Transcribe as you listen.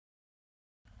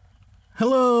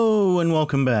Hello and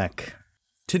welcome back.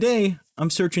 Today, I'm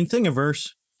searching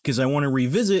Thingiverse because I want to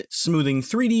revisit smoothing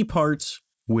 3D parts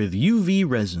with UV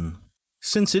resin.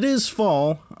 Since it is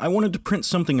fall, I wanted to print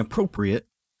something appropriate,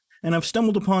 and I've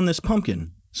stumbled upon this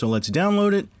pumpkin, so let's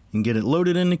download it and get it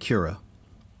loaded into Cura.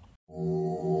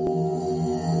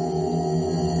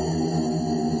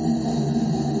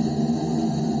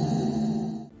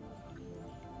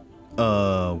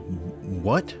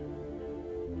 What?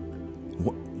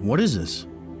 What is this?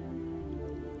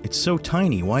 It's so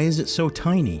tiny. Why is it so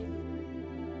tiny?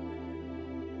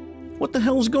 What the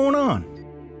hell's going on?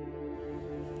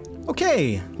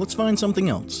 Okay, let's find something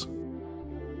else.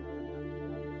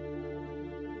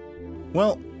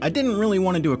 Well, I didn't really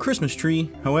want to do a Christmas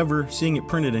tree, however, seeing it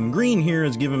printed in green here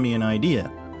has given me an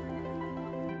idea.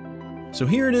 So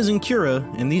here it is in Cura,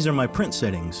 and these are my print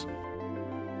settings.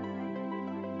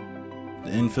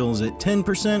 The infill is at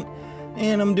 10%,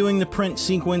 and I'm doing the print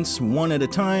sequence one at a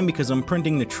time because I'm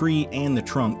printing the tree and the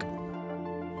trunk.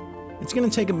 It's going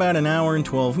to take about an hour and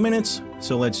 12 minutes,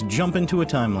 so let's jump into a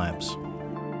time lapse.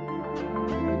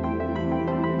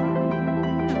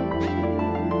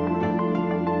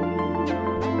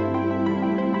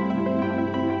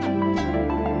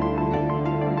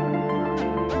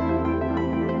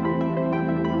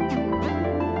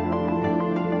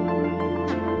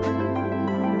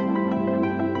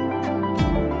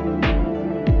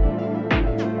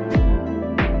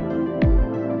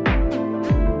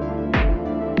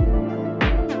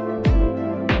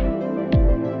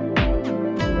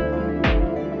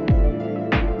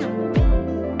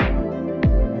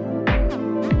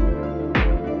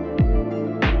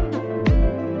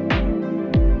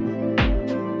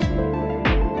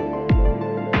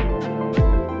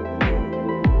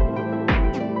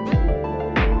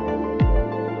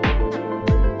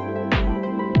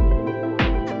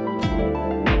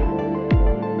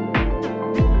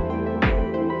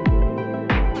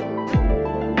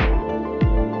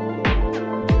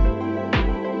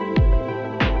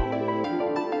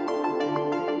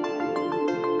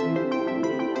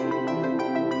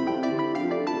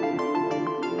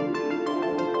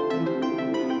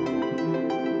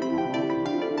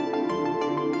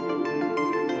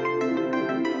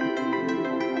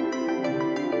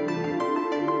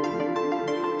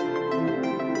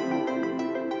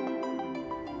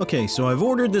 Okay, so I've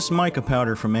ordered this mica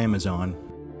powder from Amazon,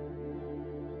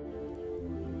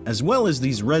 as well as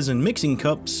these resin mixing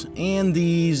cups and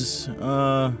these,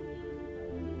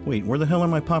 wait, where the hell are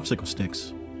my popsicle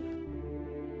sticks?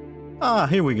 Ah,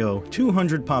 here we go,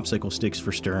 200 popsicle sticks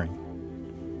for stirring.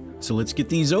 So let's get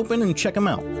these open and check them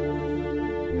out.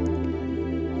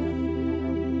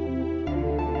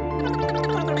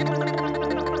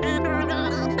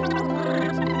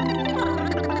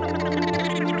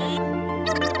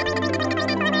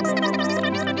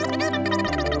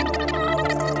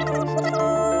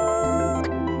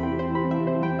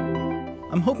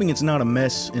 I'm hoping it's not a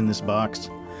mess in this box.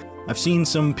 I've seen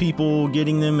some people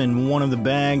getting them and one of the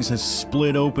bags has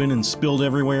split open and spilled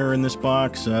everywhere in this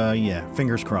box. Yeah,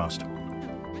 fingers crossed.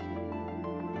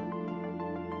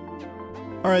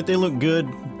 Alright, they look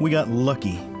good. We got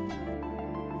lucky.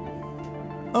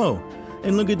 Oh,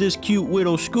 and look at this cute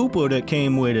little scooper that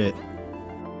came with it.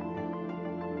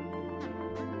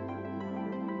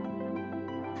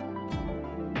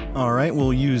 Alright,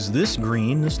 we'll use this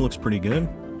green. This looks pretty good.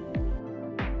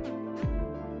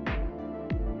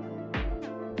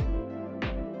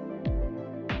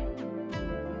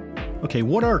 Okay,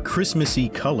 what are Christmassy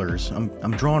colors?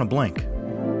 I'm drawing a blank.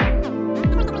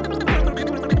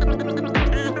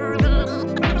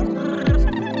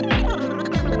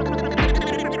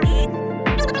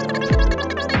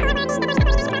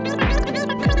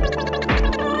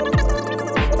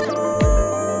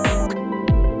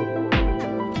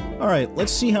 Alright,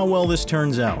 let's see how well this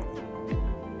turns out.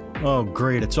 Oh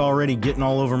great, it's already getting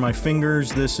all over my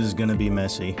fingers. This is gonna be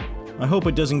messy. I hope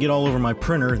it doesn't get all over my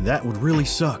printer. That would really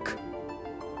suck.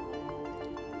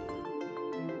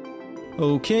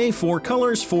 Okay, 4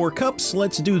 colors, 4 cups,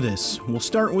 let's do this. We'll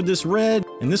start with this red,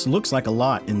 and this looks like a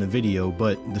lot in the video,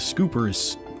 but the scooper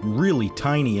is really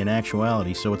tiny in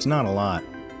actuality, so it's not a lot.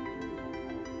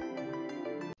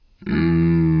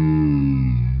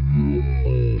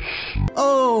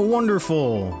 Oh,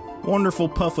 wonderful! Wonderful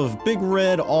puff of big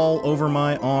red all over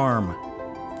my arm.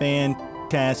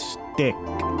 Fantastic.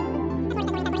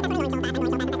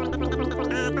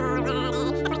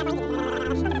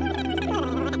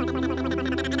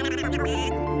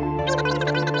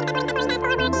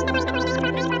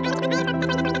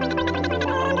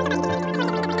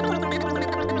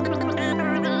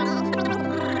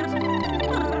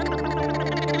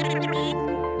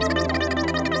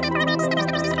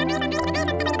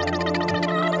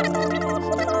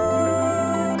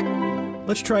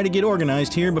 Let's try to get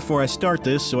organized here before I start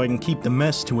this so I can keep the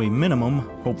mess to a minimum,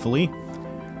 hopefully.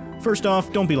 First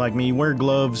off, don't be like me, wear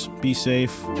gloves, be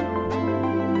safe.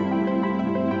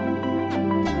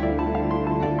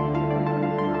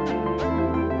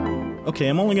 Okay,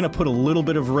 I'm only going to put a little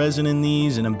bit of resin in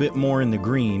these and a bit more in the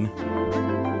green.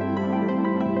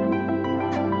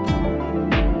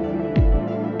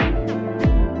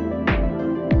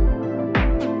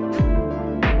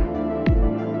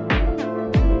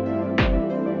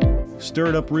 Stir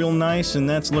it up real nice, and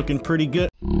that's looking pretty good.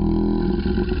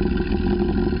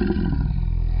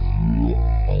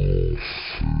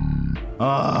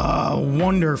 Ah,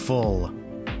 wonderful!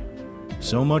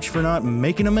 So much for not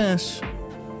making a mess.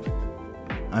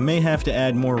 I may have to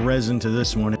add more resin to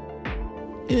this one.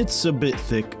 It's a bit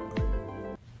thick.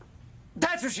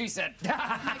 That's what she said!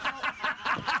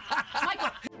 Michael!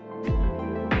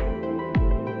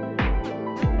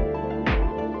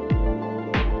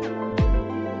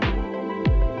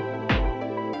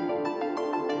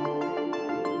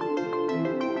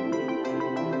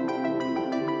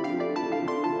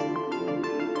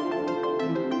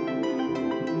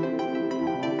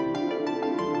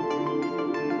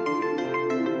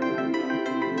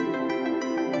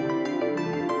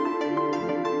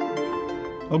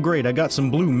 Oh great, I got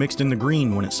some blue mixed in the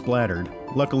green when it splattered.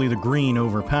 Luckily the green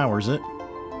overpowers it.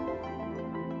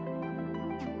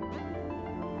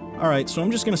 Alright, so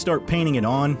I'm just going to start painting it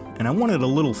on, and I want it a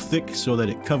little thick so that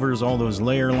it covers all those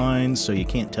layer lines so you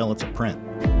can't tell it's a print.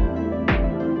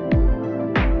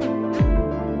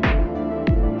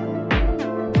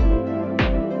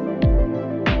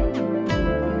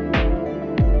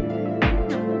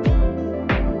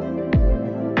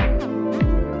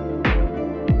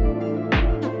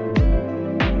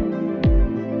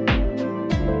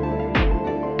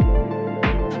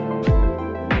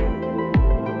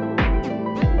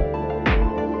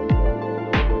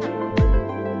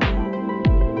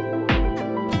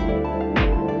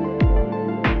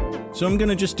 So I'm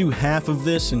gonna just do half of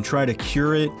this and try to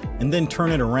cure it, and then turn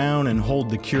it around and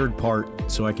hold the cured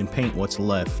part so I can paint what's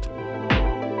left.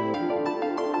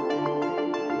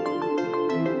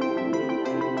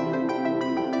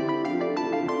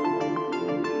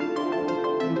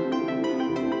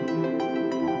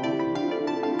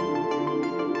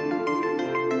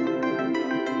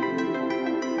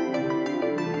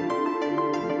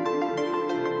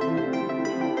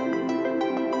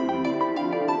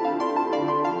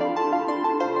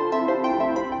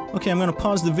 Okay, I'm going to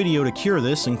pause the video to cure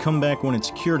this and come back when it's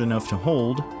cured enough to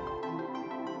hold.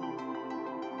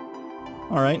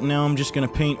 Alright, now I'm just going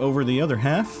to paint over the other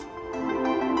half.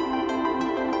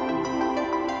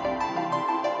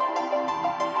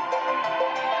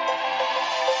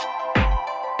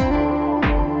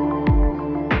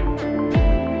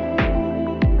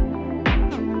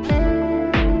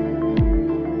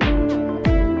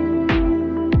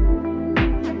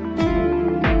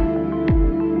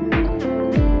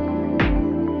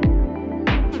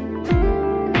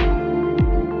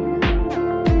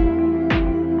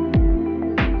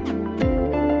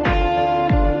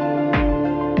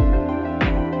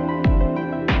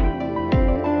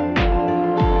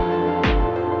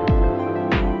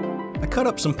 Cut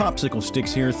up some popsicle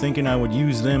sticks here, thinking I would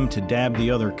use them to dab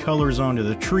the other colors onto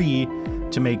the tree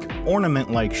to make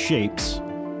ornament-like shapes.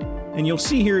 And you'll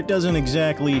see here it doesn't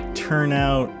exactly turn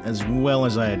out as well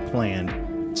as I had planned.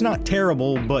 It's not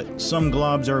terrible, but some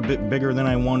globs are a bit bigger than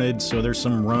I wanted, so there's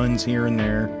some runs here and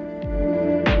there.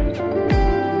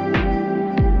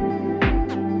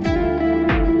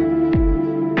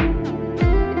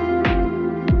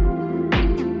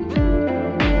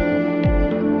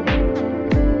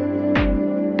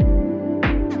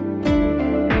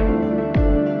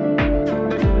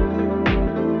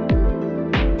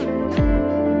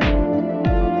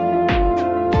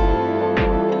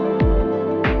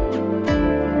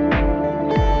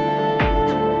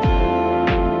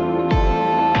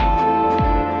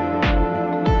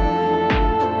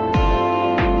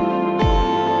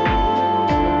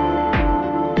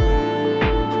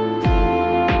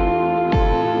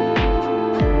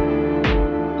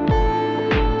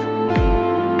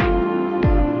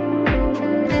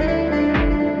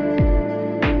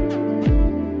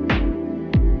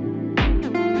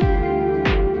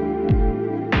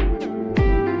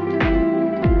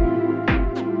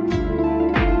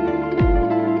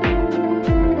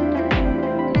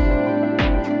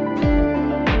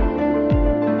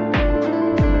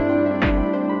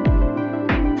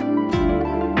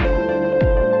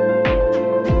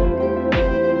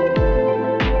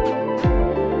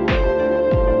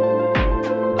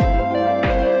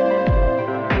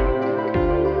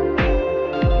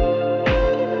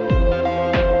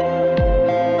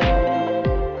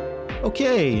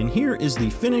 here is the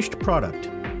finished product.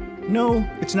 No,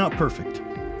 it's not perfect.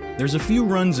 There's a few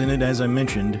runs in it, as I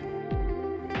mentioned.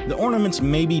 The ornaments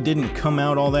maybe didn't come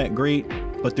out all that great,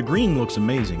 but the green looks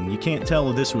amazing. You can't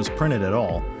tell this was printed at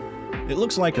all. It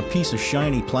looks like a piece of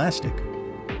shiny plastic.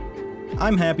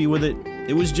 I'm happy with it.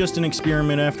 It was just an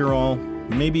experiment after all.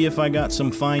 Maybe if I got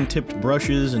some fine-tipped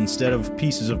brushes instead of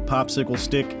pieces of popsicle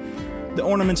stick, the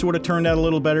ornaments would have turned out a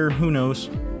little better, who knows.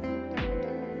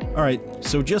 Alright,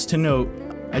 so just to note,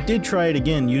 I did try it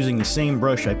again using the same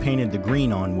brush I painted the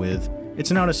green on with.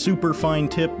 It's not a super fine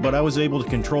tip, but I was able to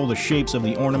control the shapes of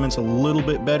the ornaments a little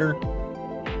bit better.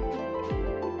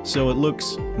 So it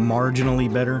looks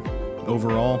marginally better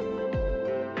overall.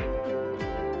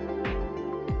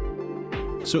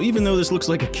 So even though this looks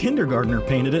like a kindergartner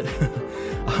painted it,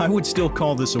 I would still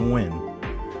call this a win.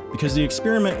 Because the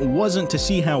experiment wasn't to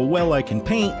see how well I can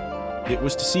paint, it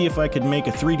was to see if I could make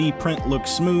a 3D print look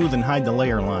smooth and hide the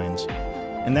layer lines.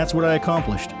 And that's what I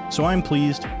accomplished, so I'm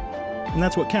pleased. And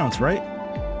that's what counts, right?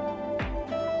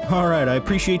 Alright, I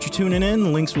appreciate you tuning in. The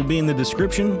links will be in the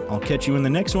description. I'll catch you in the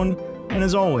next one. And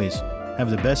as always, have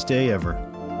the best day ever.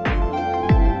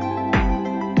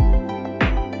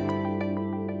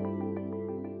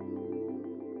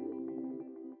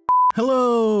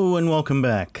 Hello, and welcome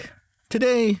back.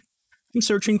 Today, I'm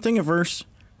searching Thingiverse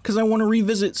because I want to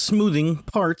revisit smoothing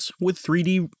parts with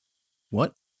 3D...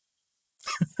 What?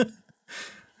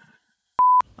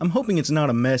 I'm hoping it's not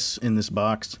a mess in this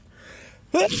box.